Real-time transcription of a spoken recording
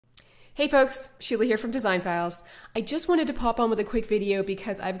Hey folks, Sheila here from Design Files. I just wanted to pop on with a quick video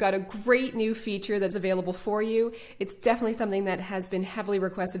because I've got a great new feature that's available for you. It's definitely something that has been heavily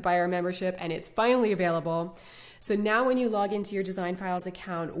requested by our membership and it's finally available. So now when you log into your Design Files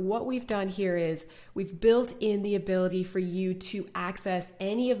account, what we've done here is we've built in the ability for you to access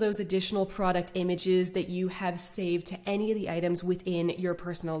any of those additional product images that you have saved to any of the items within your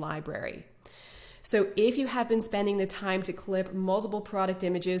personal library. So if you have been spending the time to clip multiple product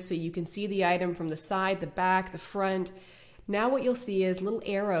images so you can see the item from the side, the back, the front, now what you'll see is little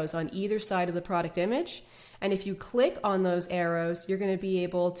arrows on either side of the product image. And if you click on those arrows, you're going to be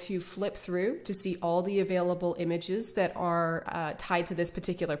able to flip through to see all the available images that are tied to this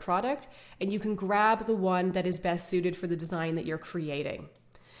particular product. And you can grab the one that is best suited for the design that you're creating.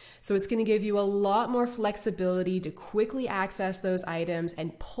 So it's going to give you a lot more flexibility to quickly access those items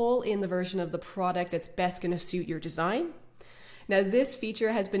and pull in the version of the product that's best going to suit your design. Now this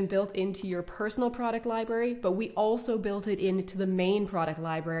feature has been built into your personal product library, but we also built it into the main product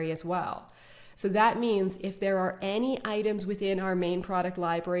library as well. So that means if there are any items within our main product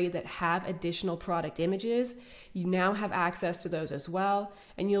library that have additional product images, you now have access to those as well,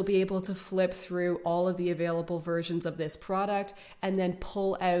 and you'll be able to flip through all of the available versions of this product and then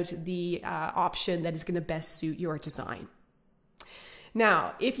pull out the option that is going to best suit your design.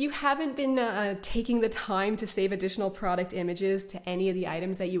 Now, if you haven't been taking the time to save additional product images to any of the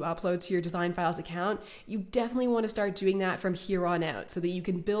items that you upload to your Design Files account, you definitely want to start doing that from here on out so that you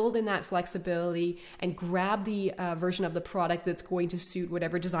can build in that flexibility and grab the version of the product that's going to suit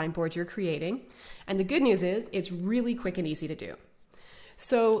whatever design board you're creating. And the good news is it's really quick and easy to do.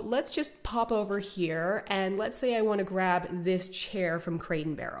 So let's just pop over here and let's say I want to grab this chair from Crate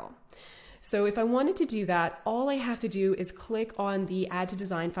and Barrel. So if I wanted to do that, all I have to do is click on the Add to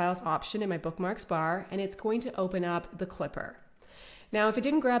Design Files option in my bookmarks bar, and it's going to open up the clipper. Now, if it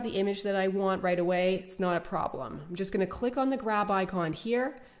didn't grab the image that I want right away, it's not a problem. I'm just going to click on the grab icon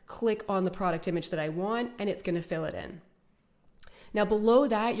here, click on the product image that I want, and it's going to fill it in. Now below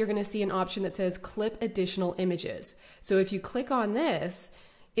that, you're going to see an option that says Clip Additional Images. So if you click on this,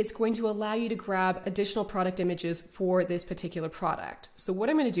 it's going to allow you to grab additional product images for this particular product. So what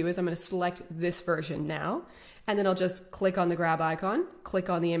I'm going to do is I'm going to select this version now, and then I'll just click on the grab icon, click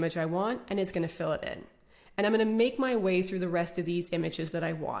on the image I want, and it's going to fill it in. And I'm going to make my way through the rest of these images that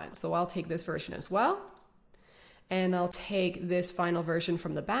I want. So I'll take this version as well, and I'll take this final version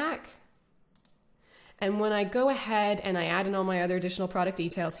from the back. And when I go ahead and I add in all my other additional product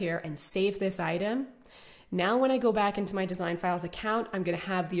details here and save this item, now when I go back into my Design Files account, I'm going to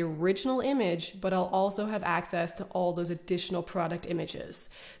have the original image, but I'll also have access to all those additional product images.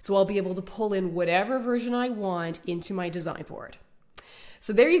 So I'll be able to pull in whatever version I want into my design board.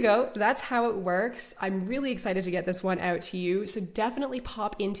 So there you go. That's how it works. I'm really excited to get this one out to you. So definitely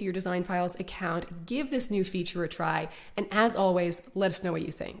pop into your Design Files account, give this new feature a try, and as always, let us know what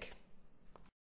you think.